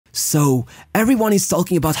So, everyone is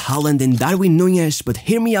talking about Haaland and Darwin Nunez, but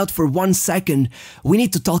hear me out for 1 second. We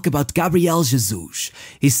need to talk about Gabriel Jesus.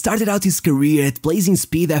 He started out his career at blazing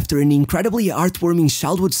speed after an incredibly heartwarming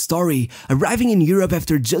childhood story, arriving in Europe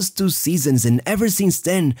after just 2 seasons, and ever since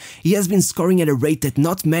then, he has been scoring at a rate that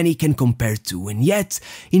not many can compare to, and yet,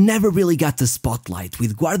 he never really got the spotlight,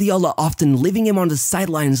 with Guardiola often leaving him on the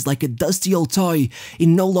sidelines like a dusty old toy he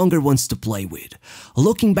no longer wants to play with.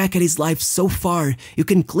 Looking back at his life so far, you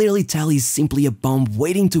can clearly tell he's simply a bomb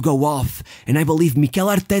waiting to go off, and I believe Mikel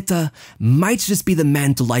Arteta might just be the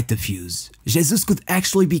man to light the fuse. Jesus could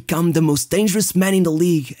actually become the most dangerous man in the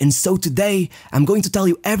league, and so today, I'm going to tell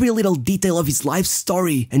you every little detail of his life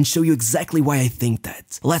story and show you exactly why I think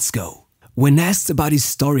that. Let's go. When asked about his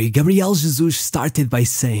story, Gabriel Jesus started by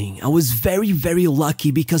saying, "I was very lucky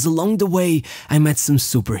because along the way I met some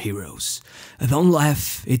superheroes. Don't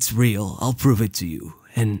laugh, it's real, I'll prove it to you."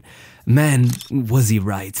 And man, was he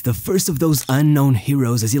right. The first of those unknown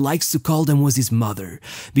heroes, as he likes to call them, was his mother.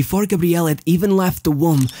 Before Gabriel had even left the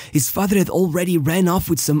womb, his father had already ran off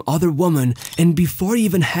with some other woman, and before he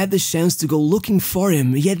even had the chance to go looking for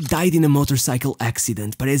him, he had died in a motorcycle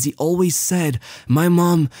accident. But as he always said, "My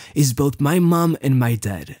mom is both my mom and my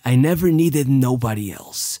dad. I never needed nobody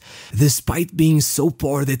else." Despite being so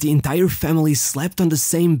poor that the entire family slept on the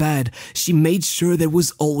same bed, she made sure there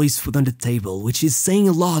was always food on the table, which is saying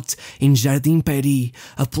a lot in Jardim Paris,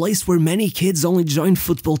 a place where many kids only join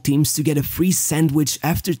football teams to get a free sandwich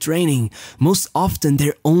after training, most often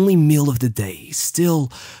their only meal of the day. Still,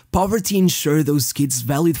 poverty ensured those kids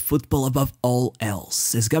valued football above all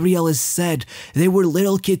else. As Gabriel has said, there were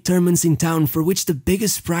little kid tournaments in town for which the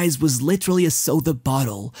biggest prize was literally a soda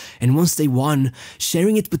bottle, and once they won,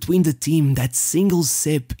 sharing it between the team, that single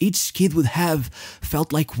sip each kid would have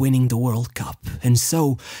felt like winning the World Cup. And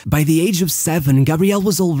so, by the age of 7, Gabriel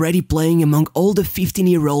was already playing among all the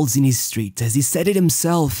 15-year-olds in his street. As he said it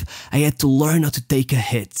himself, "I had to learn how to take a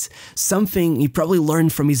hit." Something he probably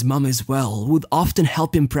learned from his mom as well, who would often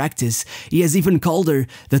help him practice. He has even called her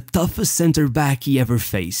the toughest center back he ever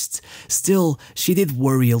faced. Still, she did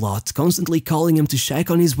worry a lot, constantly calling him to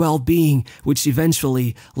check on his well-being, which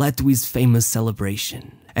eventually led to his famous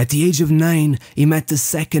celebration. At the age of 9, he met the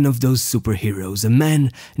second of those superheroes, a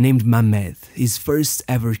man named Mehmed, his first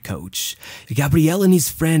ever coach. Gabriel and his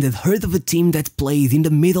friend had heard of a team that played in the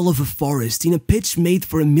middle of a forest in a pitch made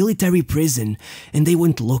for a military prison, and they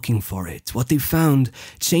went looking for it. What they found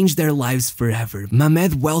changed their lives forever.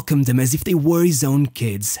 Mehmed welcomed them as if they were his own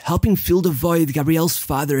kids, helping fill the void Gabriel's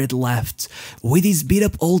father had left. With his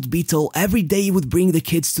beat-up old Beetle, every day he would bring the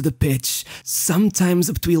kids to the pitch, sometimes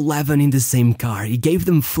up to 11 in the same car. He gave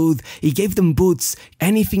them food, he gave them boots,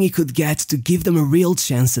 anything he could get to give them a real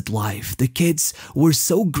chance at life. The kids were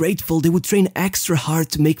so grateful they would train extra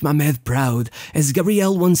hard to make Mehmed proud. As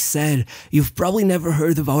Gabriel once said, "You've probably never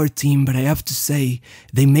heard of our team, but I have to say,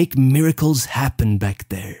 they make miracles happen back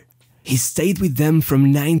there." He stayed with them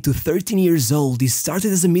from 9 to 13 years old. He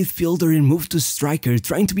started as a midfielder and moved to striker,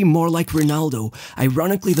 trying to be more like Ronaldo.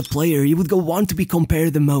 Ironically, the player he would go on to be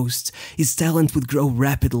compared the most. His talent would grow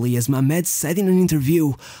rapidly, as Mehmed said in an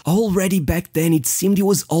interview. Already back then, it seemed he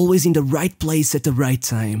was always in the right place at the right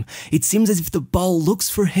time. It seems as if the ball looks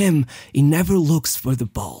for him, he never looks for the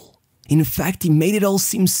ball. In fact, he made it all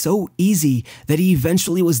seem so easy that he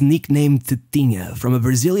eventually was nicknamed Tetinha, from a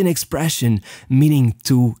Brazilian expression meaning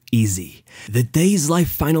too easy. The day his life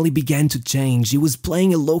finally began to change, he was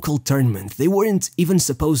playing a local tournament. They weren't even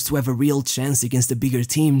supposed to have a real chance against the bigger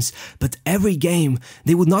teams, but every game,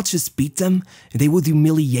 they would not just beat them, they would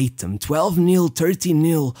humiliate them. 12-0,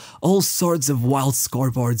 13-0, all sorts of wild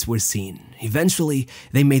scoreboards were seen. Eventually,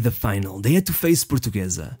 they made the final. They had to face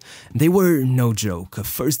Portuguesa. They were no joke, a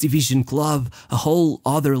first division club, a whole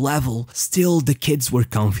other level. Still, the kids were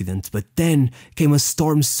confident, but then came a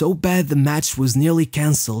storm so bad the match was nearly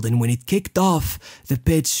cancelled, and when it kicked off, the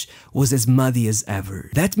pitch was as muddy as ever.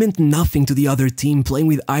 That meant nothing to the other team playing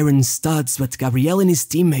with iron studs, but Gabriel and his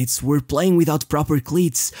teammates were playing without proper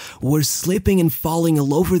cleats, were slipping and falling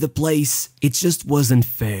all over the place. It just wasn't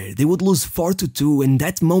fair. They would lose 4-2, and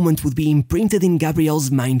that moment would be imprinted in Gabriel's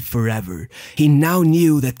mind forever. He now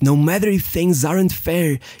knew that no matter if things aren't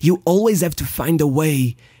fair, you always have to find a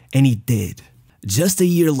way, and he did. Just a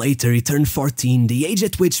year later, he turned 14, the age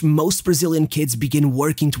at which most Brazilian kids begin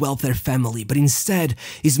working to help their family, but instead,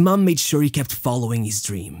 his mom made sure he kept following his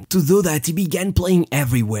dream. To do that, he began playing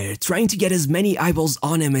everywhere, trying to get as many eyeballs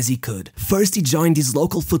on him as he could. First, he joined his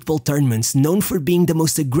local football tournaments, known for being the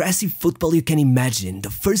most aggressive football you can imagine. The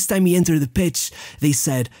first time he entered the pitch, they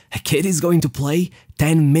said, "A kid is going to play?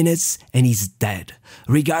 10 minutes and he's dead.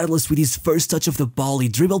 Regardless, with his first touch of the ball, he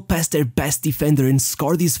dribbled past their best defender and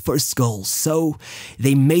scored his first goal. So,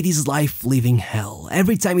 they made his life living hell.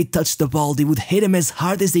 Every time he touched the ball, they would hit him as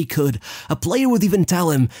hard as they could. A player would even tell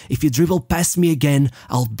him, "If you dribble past me again,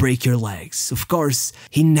 I'll break your legs." Of course,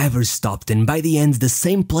 he never stopped, and by the end, the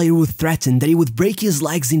same player would threaten that he would break his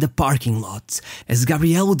legs in the parking lot. As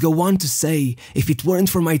Gabriel would go on to say, "If it weren't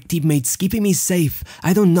for my teammates keeping me safe,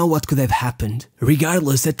 I don't know what could have happened."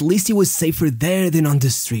 Regardless, at least he was safer there than on the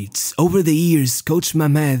streets. Over the years, Coach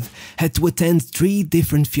Mehmed had to attend 3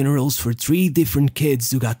 different funerals for 3 different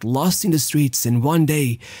kids who got lost in the streets and one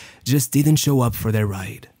day just didn't show up for their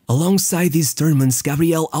ride. Alongside these tournaments,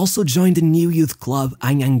 Gabriel also joined the new youth club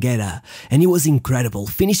Anhanguera, and he was incredible,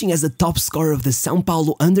 finishing as the top scorer of the São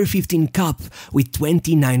Paulo Under-15 Cup with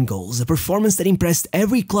 29 goals, a performance that impressed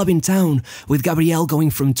every club in town, with Gabriel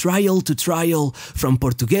going from trial to trial, from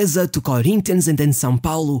Portuguesa to Corinthians and then São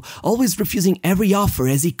Paulo, always refusing every offer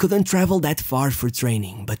as he couldn't travel that far for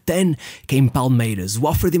training. But then came Palmeiras, who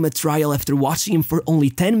offered him a trial after watching him for only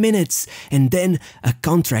 10 minutes, and then a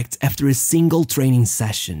contract after a single training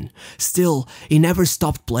session. Still, he never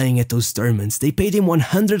stopped playing at those tournaments. They paid him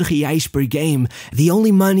 100 reais per game, the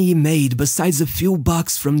only money he made besides a few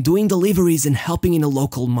bucks from doing deliveries and helping in a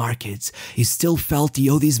local market. He still felt he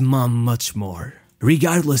owed his mom much more.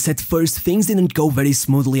 Regardless, at first things didn't go very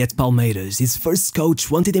smoothly at Palmeiras. His first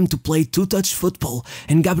coach wanted him to play two-touch football,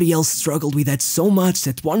 and Gabriel struggled with that so much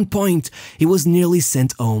that at one point he was nearly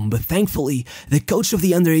sent home. But thankfully, the coach of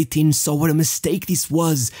the under-18 saw what a mistake this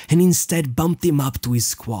was and instead bumped him up to his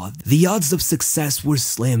squad. The odds of success were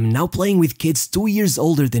slim, now playing with kids 2 years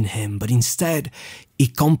older than him, but instead, he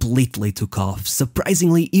completely took off,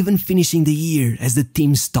 surprisingly even finishing the year as the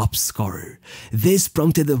team's top scorer. This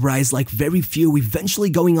prompted a rise like very few, eventually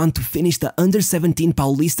going on to finish the Under-17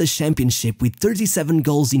 Paulista Championship with 37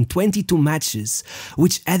 goals in 22 matches,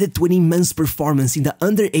 which added to an immense performance in the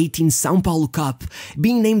Under-18 São Paulo Cup,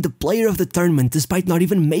 being named the player of the tournament despite not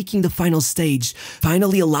even making the final stage,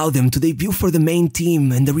 finally allowed them to debut for the main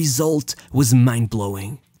team, and the result was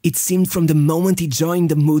mind-blowing. It seemed from the moment he joined,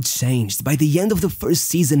 the mood changed. By the end of the first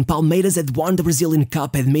season, Palmeiras had won the Brazilian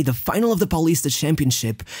Cup, had made the final of the Paulista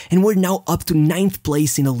Championship, and were now up to 9th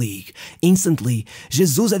place in the league. Instantly,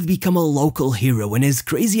 Jesus had become a local hero, and as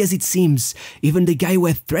crazy as it seems, even the guy who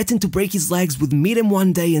had threatened to break his legs would meet him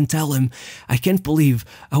one day and tell him, "I can't believe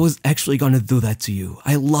I was actually gonna do that to you.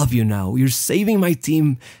 I love you now. You're saving my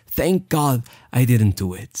team. Thank God I didn't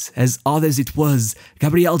do it." As odd as it was,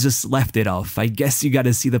 Gabriel just left it off. I guess you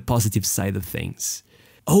gotta see the positive side of things.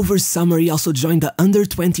 Over summer, he also joined the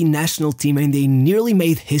Under-20 national team and they nearly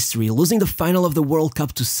made history, losing the final of the World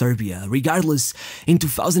Cup to Serbia. Regardless, in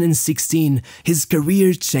 2016, his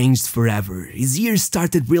career changed forever. His year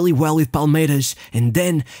started really well with Palmeiras, and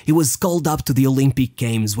then he was called up to the Olympic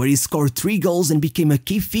Games, where he scored 3 goals and became a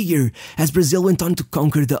key figure as Brazil went on to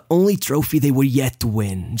conquer the only trophy they were yet to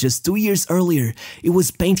win. Just 2 years earlier, he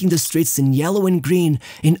was painting the streets in yellow and green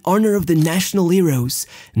in honor of the national heroes.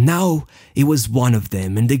 Now, he was one of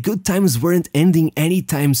them, and the good times weren't ending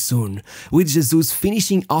anytime soon, with Jesus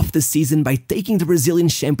finishing off the season by taking the Brazilian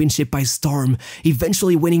Championship by storm,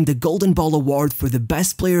 eventually winning the Golden Ball Award for the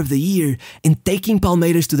Best Player of the Year, and taking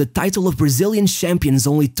Palmeiras to the title of Brazilian champions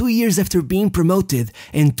only 2 years after being promoted,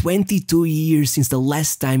 and 22 years since the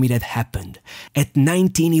last time it had happened. At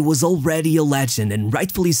 19, he was already a legend, and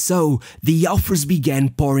rightfully so. The offers began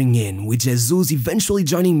pouring in, with Jesus eventually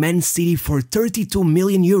joining Man City for 32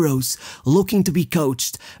 million euros, looking to be coached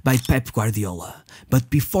by Pep Guardiola. But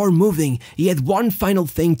before moving, he had one final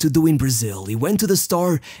thing to do in Brazil. He went to the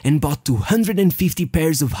store and bought 250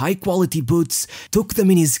 pairs of high-quality boots, took them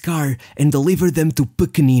in his car, and delivered them to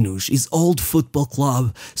Pequeninos, his old football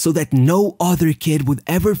club, so that no other kid would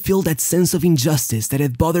ever feel that sense of injustice that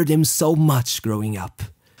had bothered him so much growing up.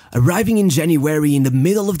 Arriving in January in the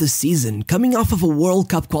middle of the season, coming off of a World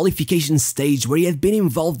Cup qualification stage where he had been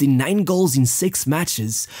involved in 9 goals in 6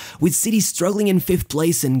 matches, with City struggling in 5th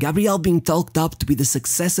place and Gabriel being talked up to be the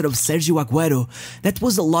successor of Sergio Agüero, that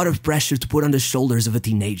was a lot of pressure to put on the shoulders of a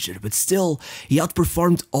teenager, but still, he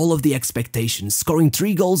outperformed all of the expectations, scoring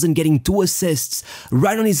 3 goals and getting 2 assists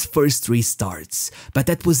right on his first 3 starts. But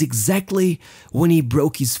that was exactly when he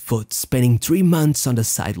broke his foot, spending 3 months on the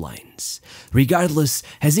sidelines. Regardless,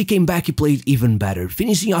 as he came back, he played even better,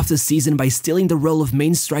 finishing off the season by stealing the role of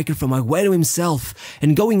main striker from Agüero himself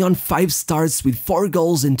and going on 5 starts with 4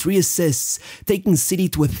 goals and 3 assists, taking City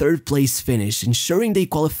to a 3rd place finish, ensuring they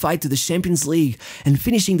qualified to the Champions League and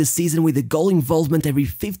finishing the season with a goal involvement every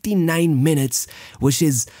 59 minutes, which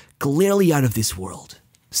is clearly out of this world.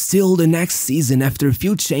 Still, the next season, after a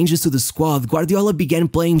few changes to the squad, Guardiola began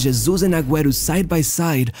playing Jesus and Agüero side by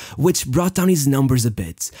side, which brought down his numbers a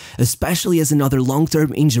bit, especially as another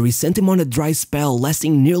long-term injury sent him on a dry spell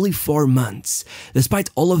lasting nearly 4 months. Despite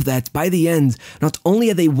all of that, by the end, not only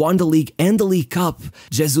had they won the league and the League Cup,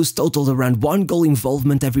 Jesus totaled around 1 goal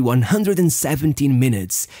involvement every 117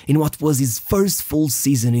 minutes in what was his first full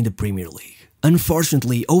season in the Premier League.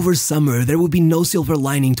 Unfortunately, over summer, there would be no silver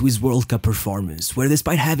lining to his World Cup performance, where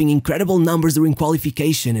despite having incredible numbers during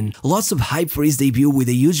qualification and lots of hype for his debut with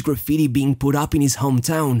a huge graffiti being put up in his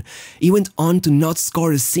hometown, he went on to not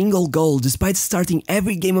score a single goal despite starting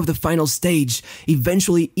every game of the final stage,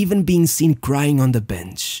 eventually even being seen crying on the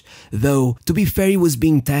bench. Though, to be fair, he was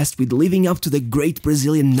being tasked with living up to the great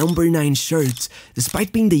Brazilian number 9 shirt,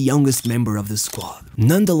 despite being the youngest member of the squad.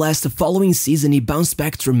 Nonetheless, the following season he bounced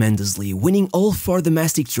back tremendously, winning all 4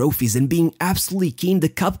 domestic trophies and being absolutely key in the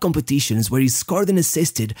cup competitions where he scored and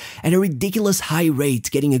assisted at a ridiculous high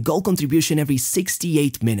rate, getting a goal contribution every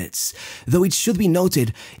 68 minutes. Though it should be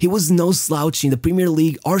noted, he was no slouch in the Premier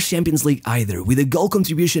League or Champions League either, with a goal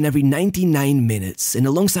contribution every 99 minutes, and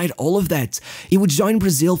alongside all of that, he would join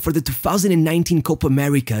Brazil for the 2019 Copa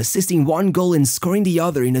America, assisting 1 goal and scoring the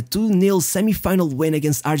other in a 2-0 semi-final win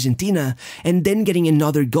against Argentina, and then getting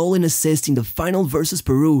another goal and assist in the final versus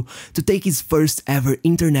Peru to take his first ever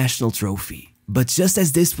international trophy. But just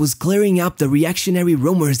as this was clearing up the reactionary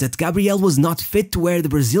rumors that Gabriel was not fit to wear the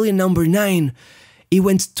Brazilian number 9, he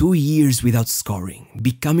went 2 years without scoring,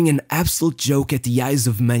 becoming an absolute joke at the eyes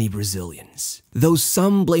of many Brazilians. Though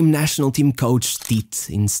some blame national team coach Tite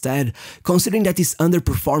instead, considering that his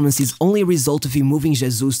underperformance is only a result of him moving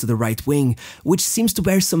Jesus to the right wing, which seems to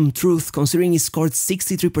bear some truth considering he scored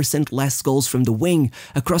 63% less goals from the wing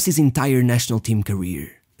across his entire national team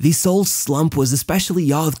career. This whole slump was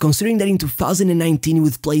especially odd considering that in 2019 he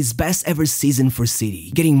would play his best ever season for City,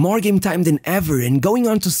 getting more game time than ever and going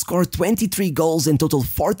on to score 23 goals and total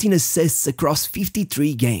 14 assists across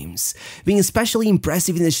 53 games, being especially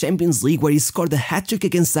impressive in the Champions League where he scored a hat-trick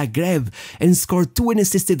against Zagreb and scored 2 and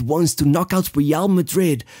assisted once to knock out Real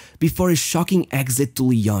Madrid before a shocking exit to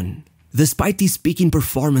Lyon. Despite his peak in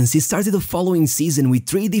performance, he started the following season with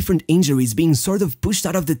 3 different injuries being sort of pushed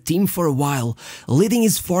out of the team for a while, leading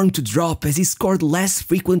his form to drop as he scored less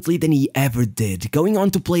frequently than he ever did, going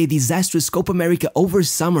on to play a disastrous Copa America over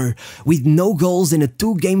summer with no goals and a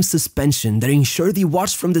 2-game suspension that ensured he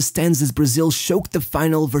watched from the stands as Brazil choked the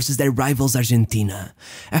final versus their rivals Argentina.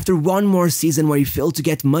 After one more season where he failed to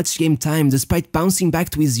get much game time despite bouncing back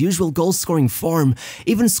to his usual goal-scoring form,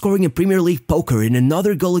 even scoring a Premier League poker and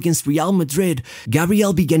another goal against Real Madrid,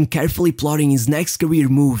 Gabriel began carefully plotting his next career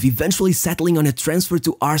move, eventually settling on a transfer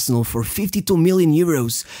to Arsenal for 52 million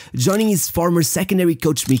euros, joining his former secondary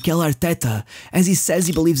coach Mikel Arteta, as he says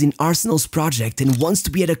he believes in Arsenal's project and wants to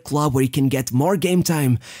be at a club where he can get more game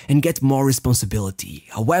time and get more responsibility.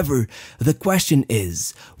 However, the question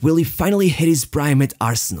is, will he finally hit his prime at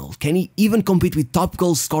Arsenal? Can he even compete with top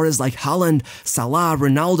goal scorers like Haaland, Salah,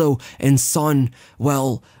 Ronaldo, and Son?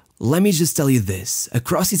 Well, let me just tell you this,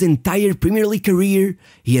 across his entire Premier League career,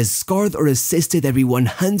 he has scored or assisted every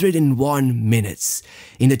 101 minutes.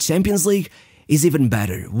 In the Champions League, is even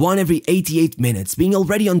better, 1 every 88 minutes, being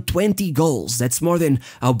already on 20 goals. That's more than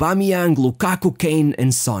Aubameyang, Lukaku, Kane,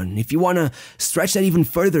 and Son. If you wanna stretch that even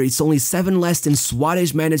further, it's only 7 less than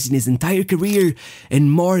Suarez managed in his entire career,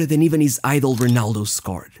 and more than even his idol Ronaldo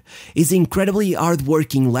scored. He's incredibly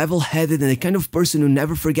hardworking, level-headed, and the kind of person who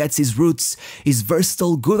never forgets his roots. He's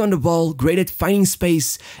versatile, good on the ball, great at finding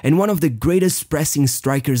space, and one of the greatest pressing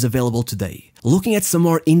strikers available today. Looking at some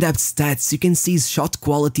more in-depth stats, you can see his shot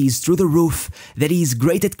quality is through the roof, that he is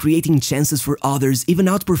great at creating chances for others, even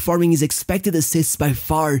outperforming his expected assists by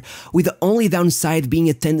far, with the only downside being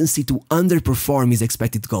a tendency to underperform his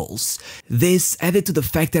expected goals. This, added to the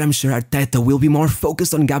fact that I'm sure Arteta will be more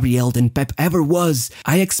focused on Gabriel than Pep ever was,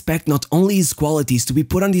 I expect not only his qualities to be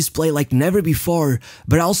put on display like never before,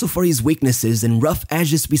 but also for his weaknesses and rough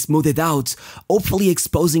edges to be smoothed out, hopefully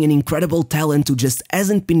exposing an incredible talent who just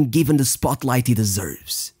hasn't been given the spotlight he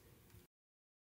deserves.